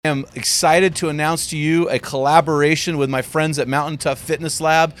am excited to announce to you a collaboration with my friends at Mountain Tough Fitness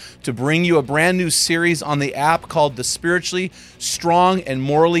Lab to bring you a brand new series on the app called The Spiritually Strong and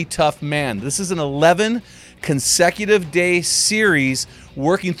Morally Tough Man. This is an 11 consecutive day series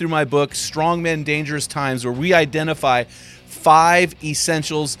working through my book, Strong Men, Dangerous Times, where we identify 5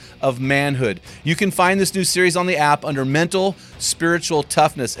 essentials of manhood. You can find this new series on the app under Mental Spiritual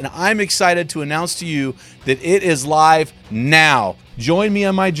Toughness, and I'm excited to announce to you that it is live now. Join me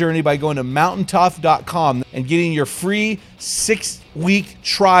on my journey by going to mountaintough.com and getting your free 6-week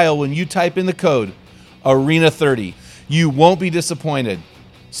trial when you type in the code ARENA30. You won't be disappointed.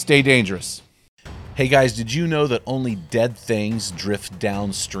 Stay dangerous. Hey guys, did you know that only dead things drift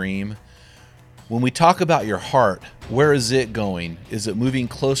downstream? When we talk about your heart, where is it going? Is it moving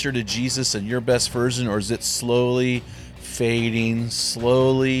closer to Jesus and your best version, or is it slowly fading,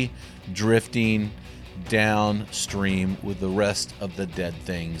 slowly drifting downstream with the rest of the dead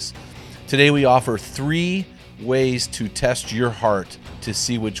things? Today we offer 3 ways to test your heart to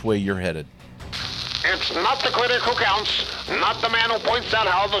see which way you're headed. It's not the critic who counts, not the man who points out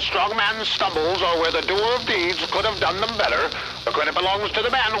how the strong man stumbles or where the doer of deeds could have done them better. The credit belongs to the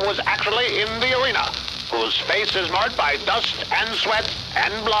man who was actually in the arena, whose face is marked by dust and sweat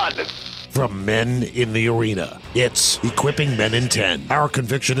and blood. From Men in the Arena, it's Equipping Men in 10. Our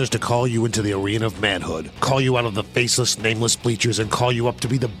conviction is to call you into the arena of manhood, call you out of the faceless, nameless bleachers, and call you up to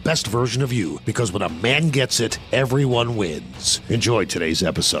be the best version of you. Because when a man gets it, everyone wins. Enjoy today's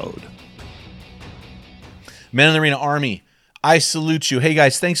episode. Men in the Arena Army, I salute you. Hey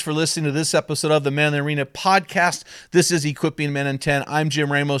guys, thanks for listening to this episode of the Men in the Arena podcast. This is Equipping Men in 10. I'm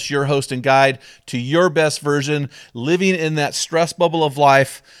Jim Ramos, your host and guide to your best version, living in that stress bubble of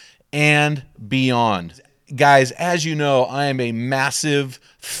life and beyond. Guys, as you know, I am a massive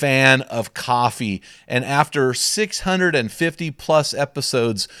fan of coffee, and after 650 plus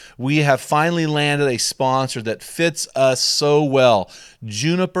episodes, we have finally landed a sponsor that fits us so well.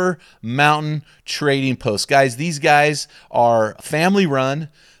 Juniper Mountain Trading Post. Guys, these guys are family run.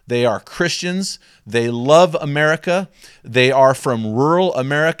 They are Christians. They love America. They are from rural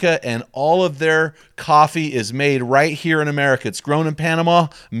America, and all of their coffee is made right here in America. It's grown in Panama,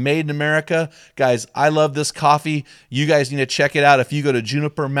 made in America. Guys, I love this coffee. You guys need to check it out if you go to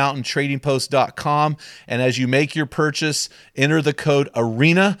junipermountaintradingpost.com, and as you make your purchase, enter the code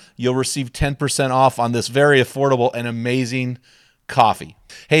ARENA. You'll receive 10% off on this very affordable and amazing coffee.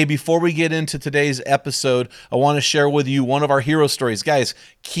 Hey, before we get into today's episode, I want to share with you one of our hero stories. Guys,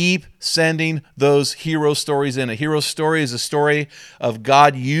 keep sending those hero stories in. A hero story is a story of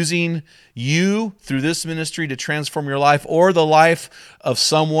God using you through this ministry to transform your life or the life of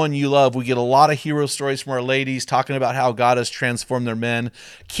someone you love. We get a lot of hero stories from our ladies talking about how God has transformed their men.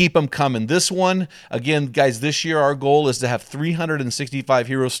 Keep them coming. This one, again, guys, this year our goal is to have 365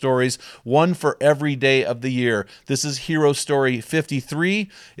 hero stories, one for every day of the year. This is hero story 53.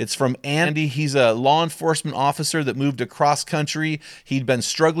 It's from Andy. He's a law enforcement officer that moved across country. He'd been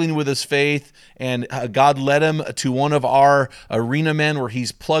struggling with his faith, and God led him to one of our arena men where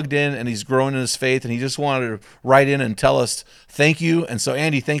he's plugged in and he's growing in his faith, and he just wanted to write in and tell us thank you. And so,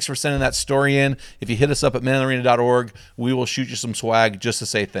 Andy, thanks for sending that story in. If you hit us up at meninthearena.org, we will shoot you some swag just to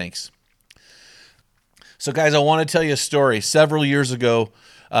say thanks. So, guys, I want to tell you a story. Several years ago,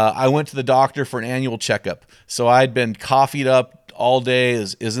 I went to the doctor for an annual checkup. So I'd been coffeeed up all day,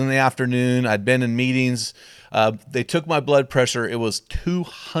 is in the afternoon. I'd been in meetings. They took my blood pressure. It was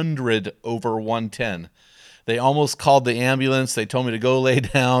 200 over 110. They almost called the ambulance. They told me to go lay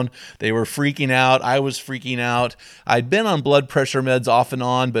down. They were freaking out. I was freaking out. I'd been on blood pressure meds off and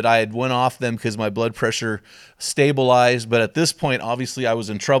on, but I had went off them because my blood pressure stabilized. But at this point, obviously, I was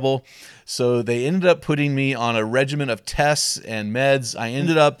in trouble. So they ended up putting me on a regimen of tests and meds. I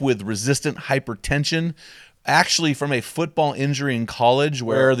ended up with resistant hypertension, actually from a football injury in college,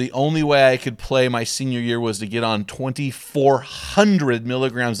 where the only way I could play my senior year was to get on 2,400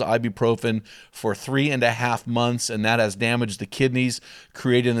 milligrams of ibuprofen for 3.5 months, and that has damaged the kidneys,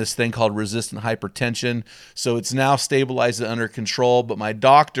 creating this thing called resistant hypertension. So it's now stabilized and under control, but my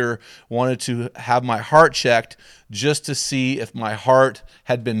doctor wanted to have my heart checked just to see if my heart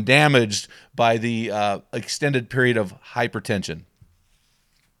had been damaged by the extended period of hypertension.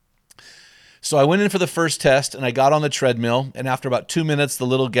 So I went in for the first test, and I got on the treadmill, and after about 2 minutes, the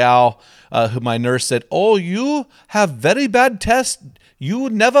little gal, who my nurse said, "Oh, you have very bad test. You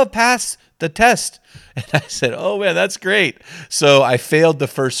would never pass the test." And I said, "Oh man, that's great." So I failed the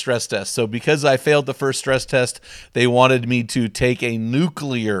first stress test. So because I failed the first stress test, they wanted me to take a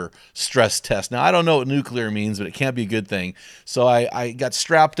nuclear stress test. Now, I don't know what nuclear means, but it can't be a good thing. So I got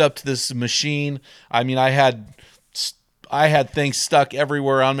strapped up to this machine. I mean, I had I had things stuck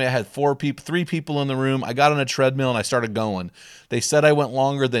everywhere on me. I had three people in the room. I got on a treadmill and I started going. They said I went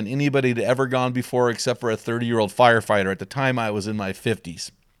longer than anybody had ever gone before except for a 30-year-old firefighter. At the time, I was in my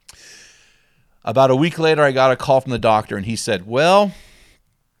 50s. About a week later, I got a call from the doctor, and he said, well,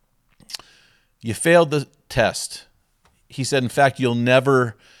 you failed the test. He said, in fact, you'll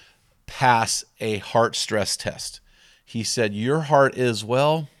never pass a heart stress test. He said, your heart is,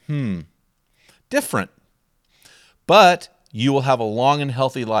 different. But you will have a long and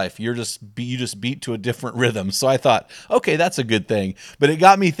healthy life. You just beat to a different rhythm. So I thought, okay, that's a good thing. But it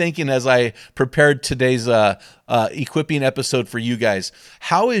got me thinking as I prepared today's equipping episode for you guys.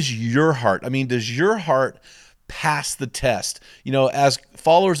 How is your heart? I mean, does your heart pass the test? You know, as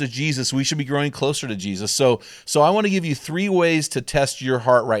followers of Jesus, we should be growing closer to Jesus. So I want to give you 3 ways to test your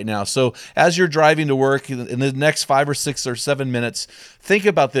heart right now. So as you're driving to work in the next 5 or 6 or 7 minutes, think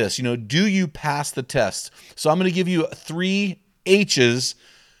about this. You know, do you pass the test? So I'm going to give you 3 H's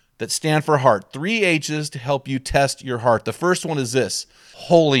that stand for heart. 3 H's to help you test your heart. The first one is this: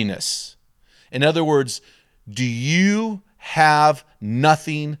 holiness. In other words, do you have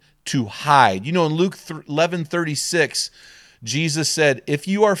nothing to hide? You know, in Luke 11:36, Jesus said, if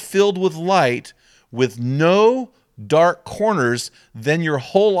you are filled with light, with no dark corners, then your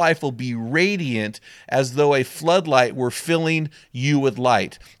whole life will be radiant as though a floodlight were filling you with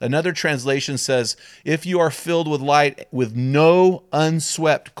light. Another translation says, if you are filled with light with no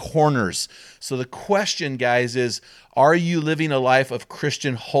unswept corners. So the question, guys, is, are you living a life of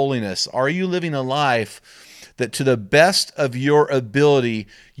Christian holiness? Are you living a life that to the best of your ability,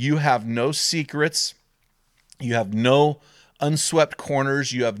 you have no secrets, you have no unswept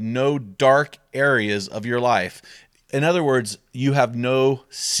corners, you have no dark areas of your life? In other words, you have no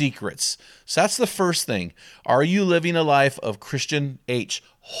secrets. So that's the first thing. Are you living a life of Christian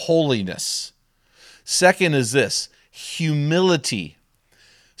holiness? Second is this: humility.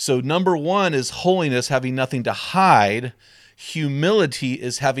 So number 1 is holiness, having nothing to hide. Humility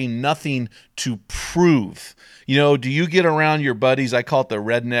is having nothing to prove. You know, do you get around your buddies? I call it the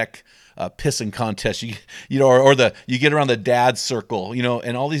redneck pissing contest. You get around the dad circle, you know,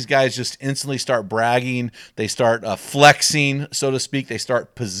 and all these guys just instantly start bragging. They start flexing, so to speak. They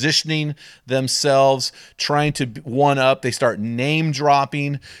start positioning themselves, trying to one up. They start name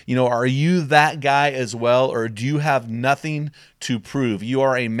dropping. You know, are you that guy as well, or do you have nothing to prove? You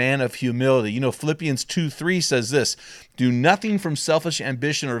are a man of humility. You know, Philippians 2:3 says this: do nothing from selfish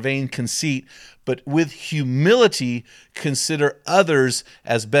ambition or vain conceit, but with humility consider others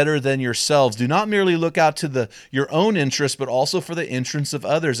as better than yourselves. Do not merely look out to your own interests, but also for the interests of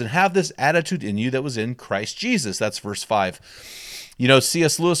others, and have this attitude in you that was in Christ Jesus. That's verse 5. You know,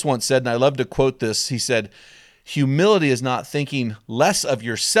 C.S. Lewis once said, and I love to quote this, he said, humility is not thinking less of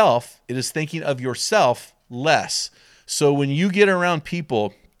yourself, it is thinking of yourself less. So when you get around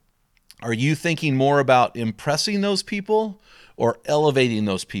people, are you thinking more about impressing those people or elevating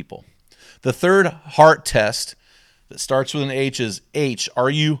those people? The third heart test that starts with an H is H. Are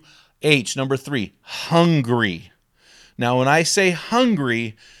you, number 3, hungry? Now, when I say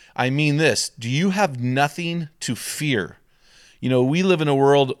hungry, I mean this: do you have nothing to fear? You know, we live in a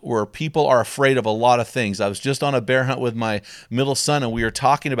world where people are afraid of a lot of things. I was just on a bear hunt with my middle son, and we were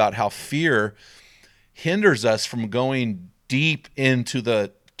talking about how fear hinders us from going deep into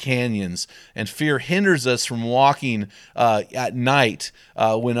the canyons, and fear hinders us from walking at night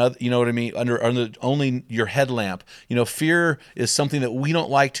when you know what I mean, under only your headlamp. You know, fear is something that we don't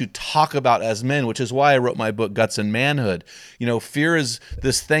like to talk about as men, which is why I wrote my book Guts and Manhood. You know, fear is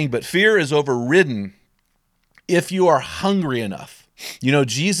this thing, but fear is overridden if you are hungry enough. You know,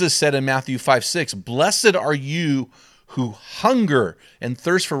 Jesus said in Matthew 5:6, blessed are you who hunger and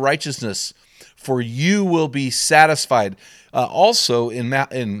thirst for righteousness, for you will be satisfied. Also in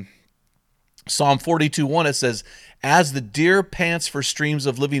Psalm 42:1, it says, as the deer pants for streams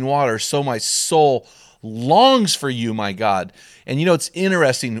of living water, so my soul longs for you, my God. And you know, it's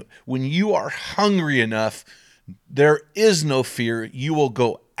interesting, when you are hungry enough, there is no fear. You will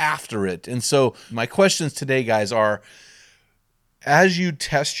go after it. And so my questions today, guys, are, as you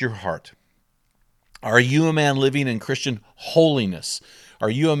test your heart, are you a man living in Christian holiness? Are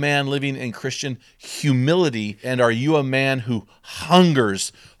you a man living in Christian humility? And are you a man who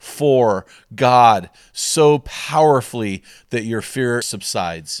hungers for God so powerfully that your fear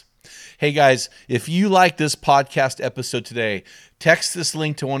subsides? Hey guys, if you like this podcast episode today, text this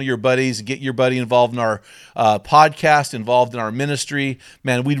link to one of your buddies, get your buddy involved in our podcast, involved in our ministry.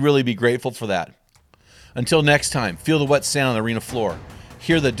 Man, we'd really be grateful for that. Until next time, feel the wet sand on the arena floor,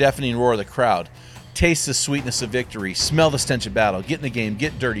 hear the deafening roar of the crowd, taste the sweetness of victory, smell the stench of battle, get in the game,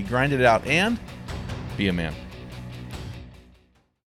 get dirty, grind it out, and be a man.